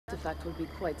artifact will be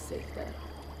quite safe there.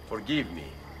 Forgive me,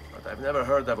 but I've never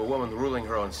heard of a woman ruling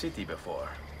her own city before.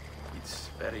 It's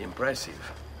very impressive.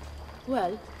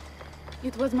 Well,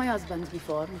 it was my husband's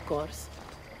before, of course.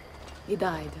 He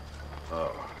died.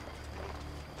 Oh.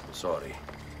 I'm sorry.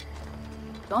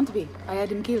 Don't be. I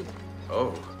had him killed.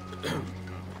 Oh.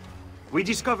 We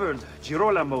discovered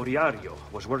Girolamo Riario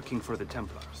was working for the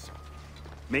Templars,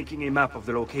 making a map of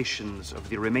the locations of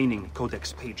the remaining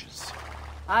Codex pages.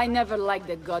 I never liked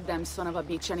that goddamn son of a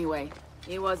bitch anyway.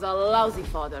 He was a lousy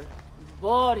father.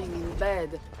 Boring in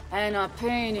bed, and a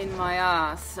pain in my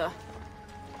ass.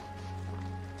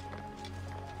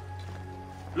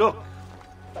 Look!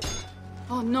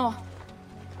 Oh no.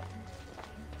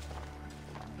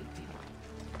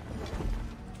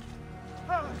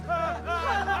 No!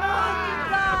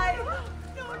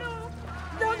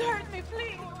 Don't hurt me,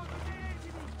 please!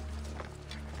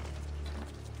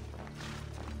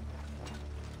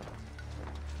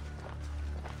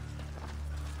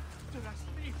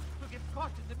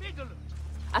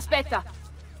 Aspetta!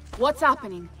 What's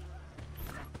happening?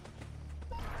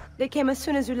 They came as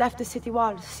soon as you left the city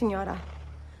walls, Signora.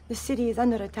 The city is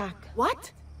under attack.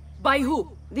 What? By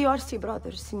who? The Orsi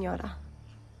brothers, Signora.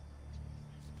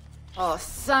 Oh,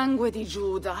 sangue di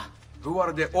Giuda. Who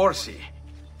are the Orsi?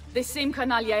 The same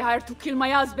canaglia I hired to kill my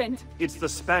husband. It's the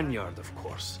Spaniard, of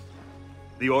course.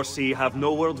 The Orsi have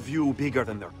no worldview bigger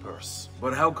than their purse.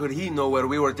 But how could he know where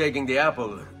we were taking the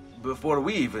apple before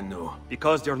we even knew?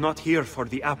 Because they're not here for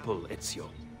the apple, Ezio.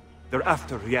 They're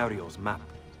after Riario's map.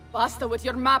 Basta with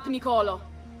your map, Niccolo.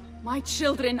 My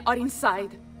children are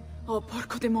inside. Oh,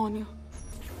 porco demonio.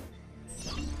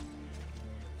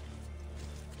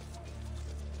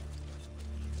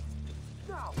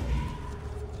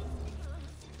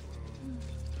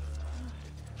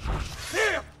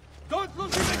 Here! Don't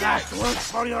lose him again! Last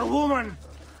words for your woman!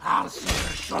 I'll see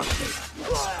her shortly.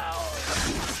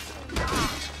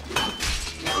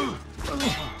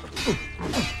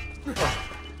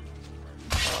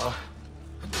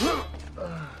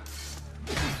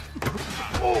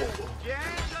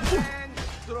 Gentlemen,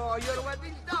 draw your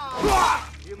weapons down.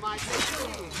 You might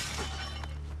take me.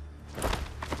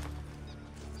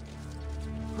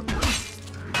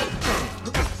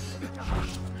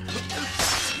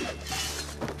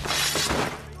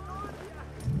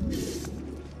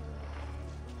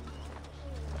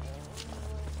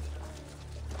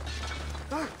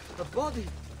 A body!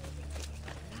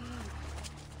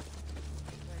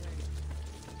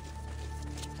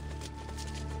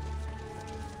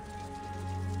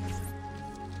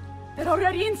 They're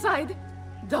already inside.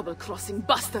 Double-crossing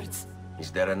bastards.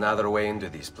 Is there another way into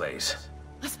this place?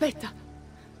 Aspetta.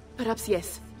 Perhaps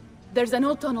yes. There's an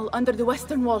old tunnel under the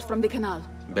western wall from the canal.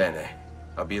 Bene.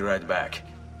 I'll be right back.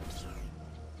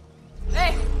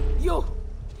 Hey, you!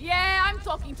 Yeah, I'm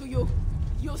talking to you.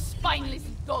 You spineless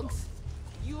dogs.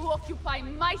 You occupy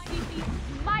my city,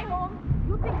 my home.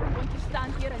 You think I'm going to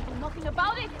stand here and do nothing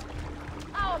about it?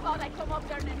 How about I come up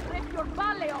there and rip your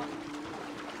ballet off?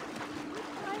 What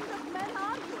kind of men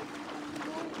are you?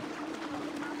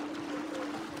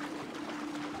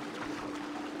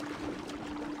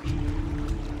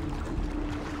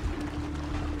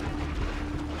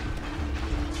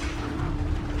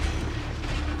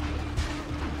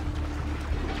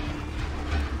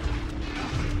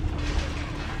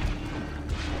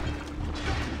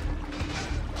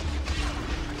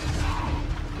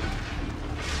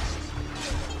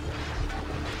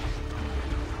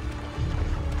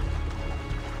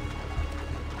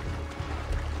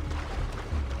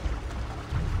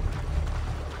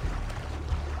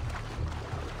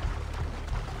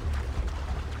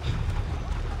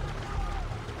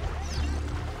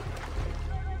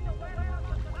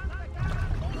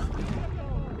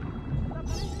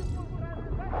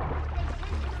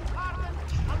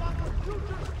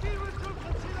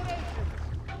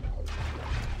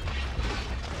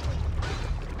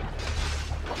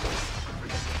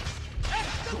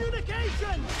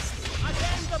 Excommunication!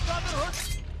 Again, the Brotherhood!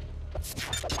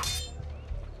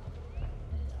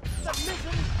 The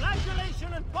misery,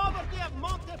 flagellation, and poverty of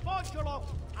Montefocolo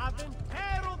have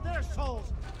imperiled their souls,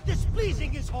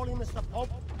 displeasing His Holiness the Pope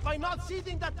by not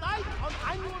seizing the tithe on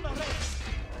annual arrest.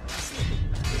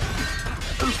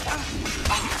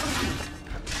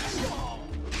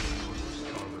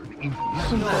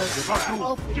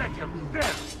 Get him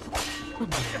there!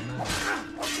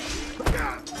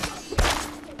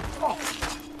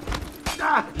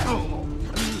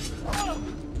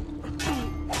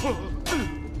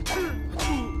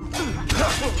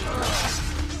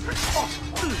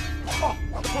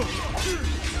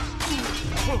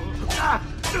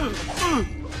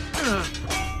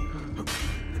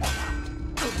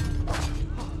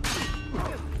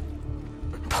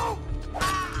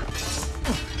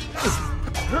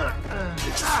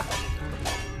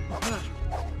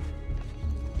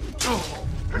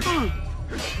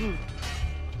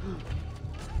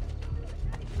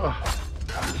 Take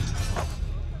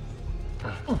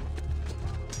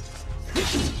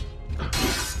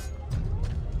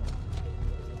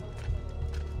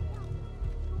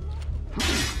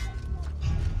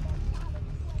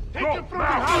it from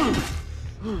behind!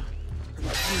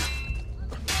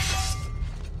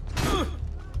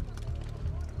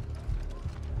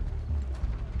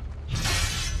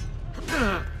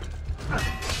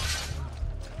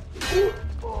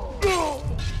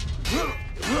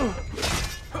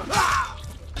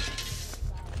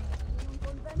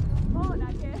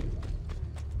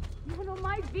 Non ho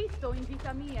mai visto in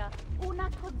vita mia una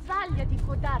cozzaglia di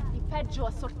codardi peggio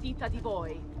assortita di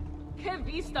voi. Che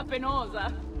vista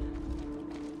penosa!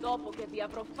 Dopo che vi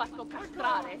avrò fatto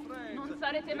castrare, non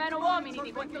sarete meno uomini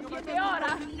di quanto siete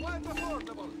ora!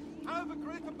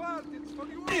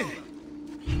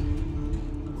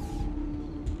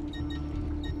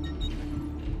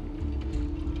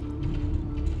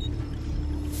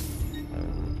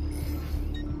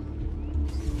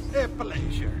 A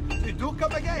pleasure. Do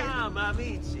come again. Come,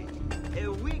 amici. A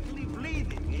weekly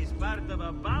bleeding is part of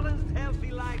a balanced, healthy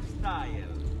lifestyle.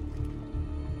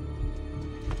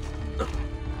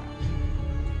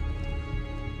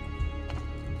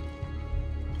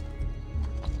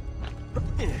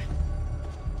 There!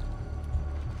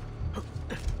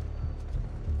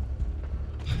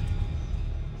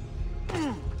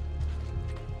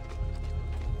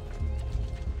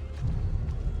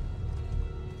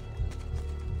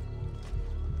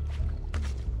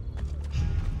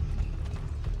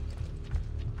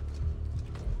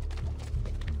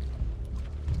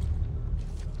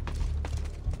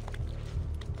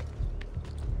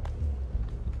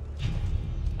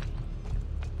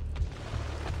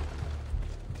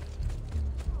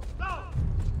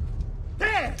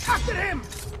 After him!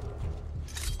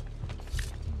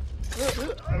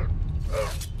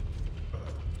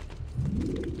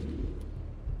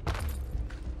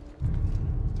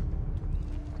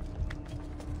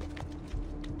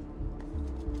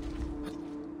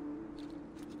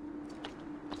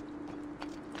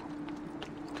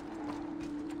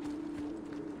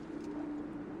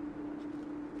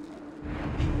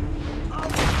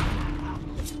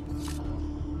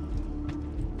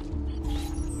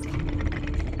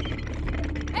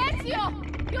 Ezio!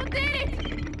 You did it!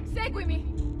 Seguimi!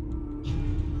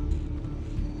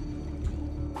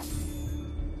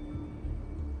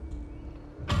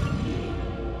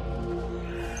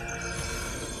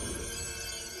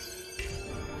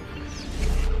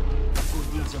 Good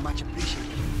deeds are much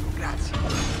appreciated. Grazie.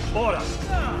 Ora!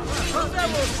 That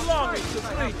was long to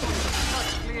breathe.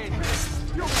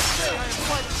 You say I am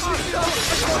quite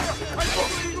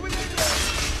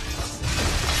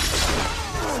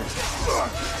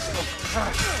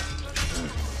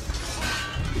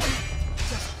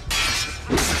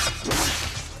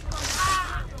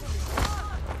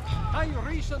My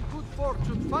recent good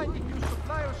fortune finding new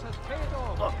suppliers has paid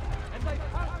off. And I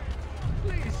can't...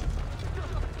 Please!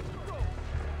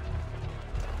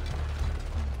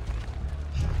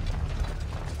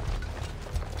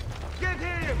 Get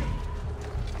him!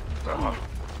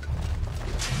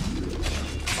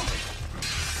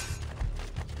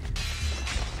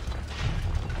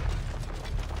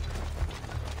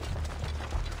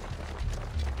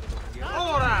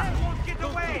 Ora! Won't get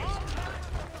away!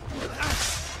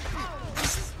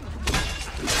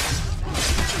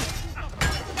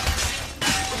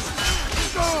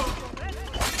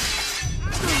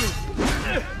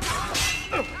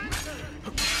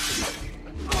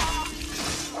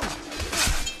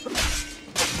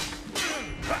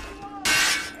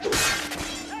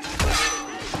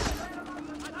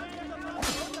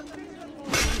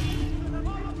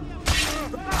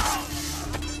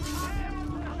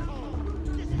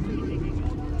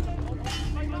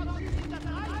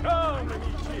 Come,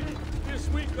 amici! This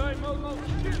week I'm almost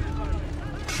killed by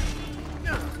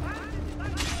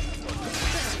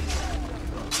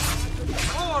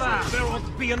Ora! There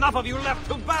won't be enough of you left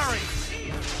to bury!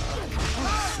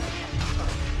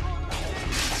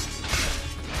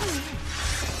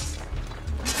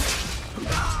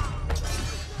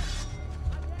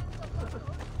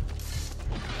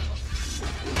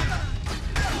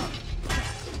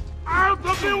 Out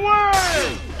of the way!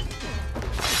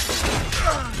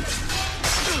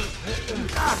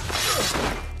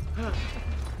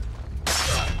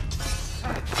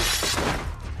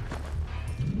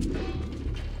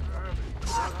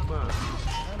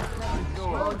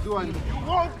 You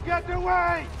won't get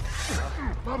away!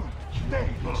 They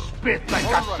spit like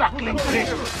a suckling pig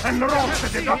and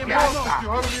roasted in the piazza!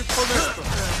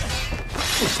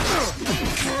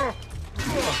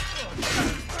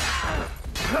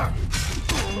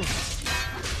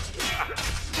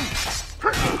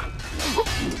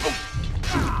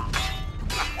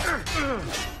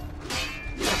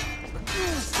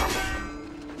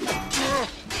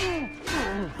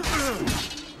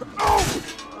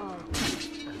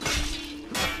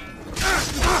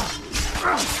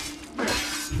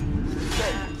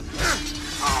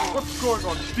 going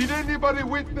on? Did anybody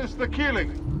witness the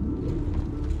killing?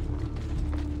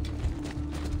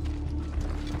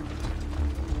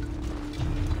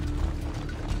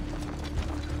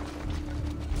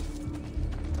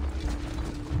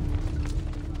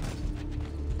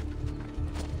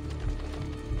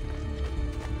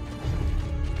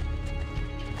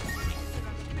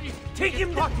 Take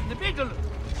him down in the middle!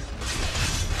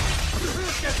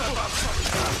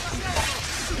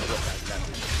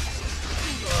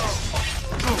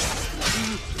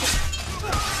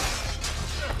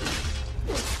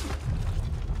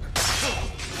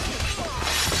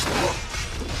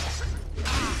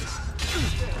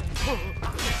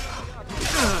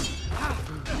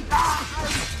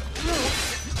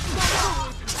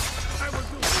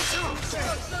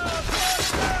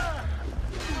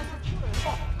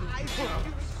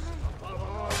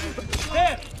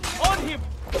 There! On him!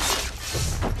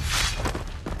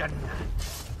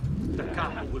 The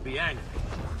capo will be angry.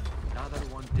 Another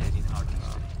one dead in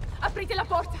Arkansas. Aprite la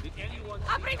porta!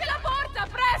 Aprite la porta,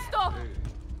 presto!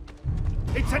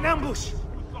 It's an ambush!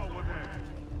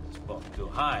 Spot to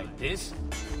hide this.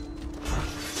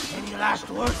 Any last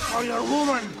words for your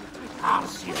woman? I'll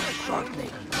see her shortly.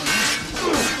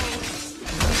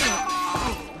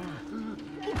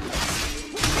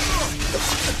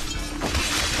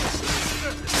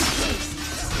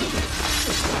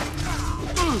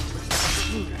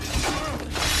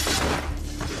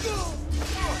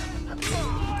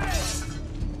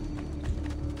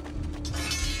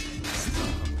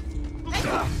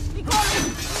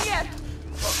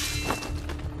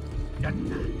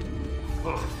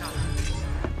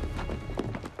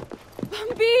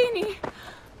 Bambini!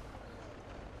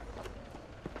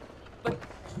 But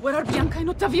where are Bianca and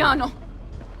Ottaviano?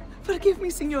 Forgive me,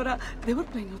 Signora. They were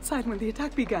playing outside when the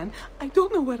attack began. I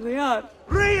don't know where they are.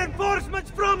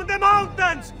 Reinforcements from the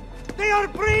mountains! They are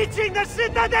breaching the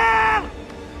citadel!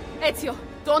 Ezio,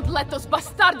 don't let those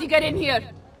bastardi get in here!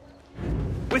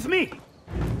 With me!